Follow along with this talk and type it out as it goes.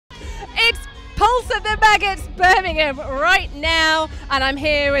Pulse at the Maggots Birmingham right now, and I'm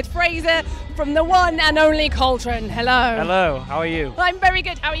here with Fraser from the one and only Cauldron. Hello. Hello, how are you? I'm very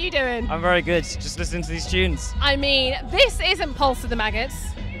good. How are you doing? I'm very good, just listening to these tunes. I mean, this isn't Pulse of the Maggots.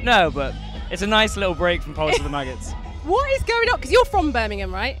 No, but it's a nice little break from Pulse of the Maggots. What is going on? Because you're from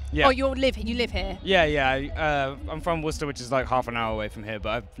Birmingham, right? Yeah. Oh, you live here? Yeah. I'm from Worcester, which is like half an hour away from here, but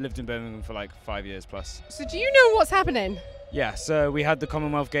I've lived in Birmingham for like 5 years plus. So do you know what's happening? Yeah, so we had the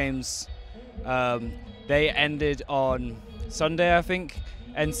Commonwealth Games. They ended on Sunday, I think,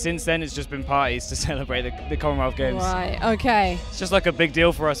 and since then it's just been parties to celebrate the Commonwealth Games. Right, okay. It's just like a big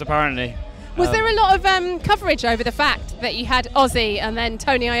deal for us, apparently. Was there a lot of coverage over the fact that you had Ozzy and then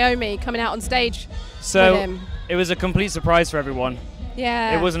Tony Iommi coming out on stage with him? It was a complete surprise for everyone.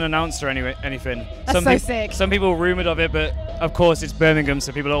 Yeah. It wasn't announced or anything. That's sick. Some people rumoured of it, but of course it's Birmingham,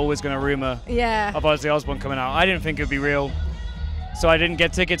 so people are always going to rumour of Ozzy Osbourne coming out. I didn't think it would be real, so I didn't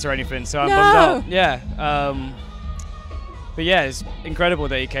get tickets or anything, so I'm bummed out. Yeah. But yeah, it's incredible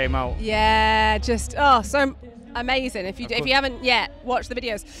that he came out. Yeah, just, so amazing. If you haven't yet watched the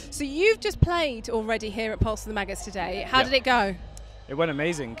videos. So you've just played already here at Pulse of the Maggots today. How did it go? It went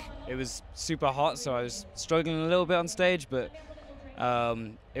amazing. It was super hot, so I was struggling a little bit on stage, but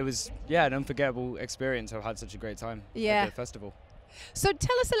it was, an unforgettable experience. I've had such a great time at the festival. So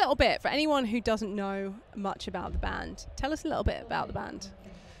tell us a little bit, for anyone who doesn't know much about the band, tell us a little bit about the band.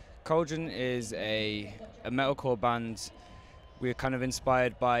 Cauldron is a metalcore band. We're kind of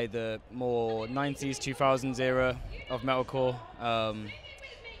inspired by the more 90s, 2000s era of metalcore.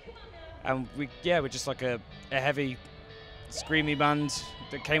 And we're just like a heavy, screamy band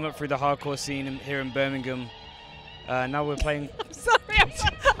that came up through the hardcore scene here in Birmingham. Now we're playing. I'm sorry,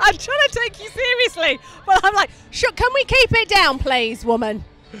 I'm trying to take you seriously, but I'm like, can we keep it down, please, woman?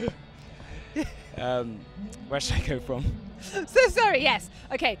 Where should I go from? So sorry. Yes.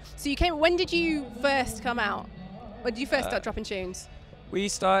 Okay. So you came. When did you first come out? When did you first start dropping tunes? We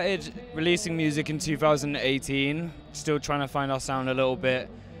started releasing music in 2018. Still trying to find our sound a little bit.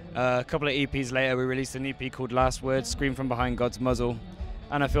 A couple of EPs later, we released an EP called Last Word, Scream from Behind God's Muzzle.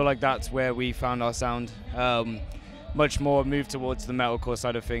 And I feel like that's where we found our sound. Much more moved towards the metalcore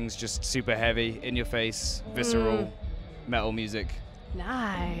side of things, just super heavy, in your face, visceral metal music.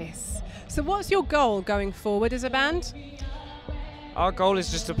 Nice. So what's your goal going forward as a band? Our goal is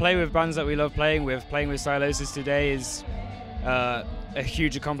just to play with bands that we love playing with. Playing with Silosis today is a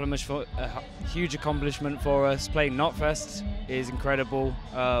huge accomplishment for us. Playing KNOTFEST is incredible.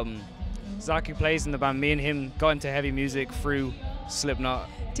 Zach, who plays in the band, me and him got into heavy music through Slipknot.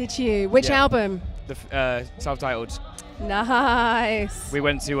 Did you? Which album? The self-titled. Nice. We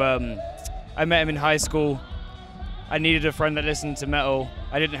went to, I met him in high school. I needed a friend that listened to metal.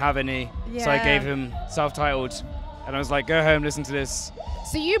 I didn't have any, so I gave him self-titled. And I was like, go home, listen to this.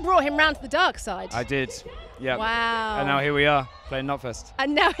 So you brought him round to the dark side? I did, yeah. Wow. And now here we are, playing KNOTFEST.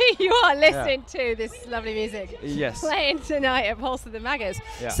 And now here you are listening to this lovely music. Yes. Playing tonight at Pulse of the Maggots.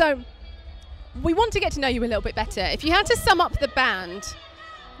 Yeah. So we want to get to know you a little bit better. If you had to sum up the band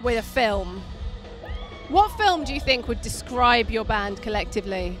with a film, what film do you think would describe your band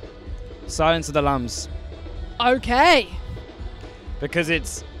collectively? Silence of the Lambs. Okay. Because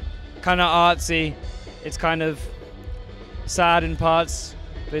it's kind of artsy, it's kind of sad in parts,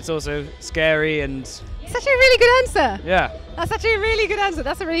 but it's also scary and... Such a really good answer. Yeah. That's such a really good answer.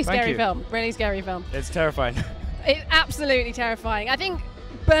 That's a really scary film. Really scary film. It's terrifying. It's absolutely terrifying. I think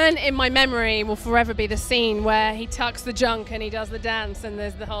burnt in my memory will forever be the scene where he tucks the junk and he does the dance and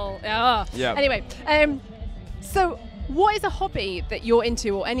there's the whole... Yeah. Anyway, so what is a hobby that you're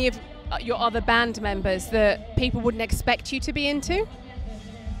into, or any of your other band members that people wouldn't expect you to be into?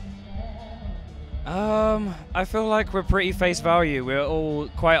 I feel like we're pretty face value. We're all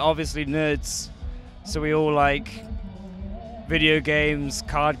quite obviously nerds, so we all like video games,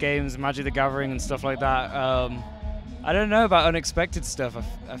 card games, Magic the Gathering and stuff like that. I don't know about unexpected stuff.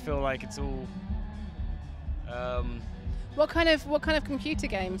 I feel like it's all... What kind of computer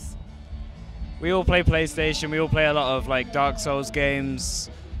games? We all play PlayStation. We all play a lot of like Dark Souls games.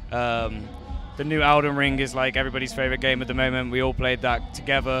 The new Elden Ring is like everybody's favorite game at the moment. We all played that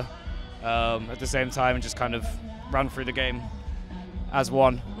together at the same time and just kind of ran through the game as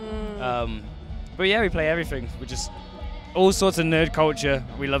one. But yeah, we play everything. We just all sorts of nerd culture.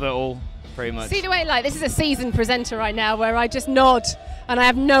 We love it all, pretty much. See the way, like, this is a seasoned presenter right now where I just nod and I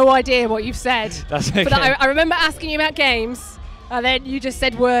have no idea what you've said. That's okay. But I remember asking you about games, and then you just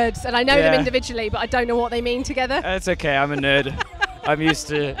said words, and I know them individually, but I don't know what they mean together. It's okay, I'm a nerd. I'm used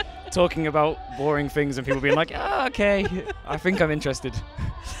to talking about boring things and people being like, oh, okay, I think I'm interested.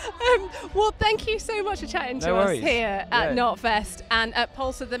 Well, thank you so much for chatting to No us worries. here at KNOTFEST and at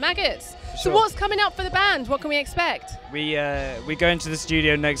Pulse of the Maggots. So Sure. what's coming up for the band? What can we expect? We go into the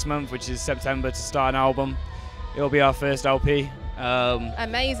studio next month, which is September, to start an album. It'll be our first LP.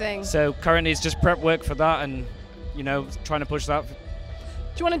 Amazing. So currently it's just prep work for that, and trying to push that. Do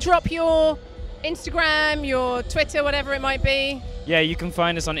you want to drop your Instagram, your Twitter, whatever it might be? Yeah, you can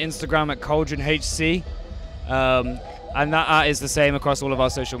find us on Instagram at Cauldron HC, and that art is the same across all of our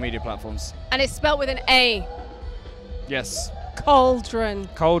social media platforms. And it's spelt with an A. Yes. Cauldron.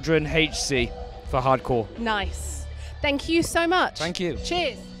 Cauldron HC for hardcore. Nice. Thank you so much. Thank you.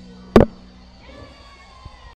 Cheers.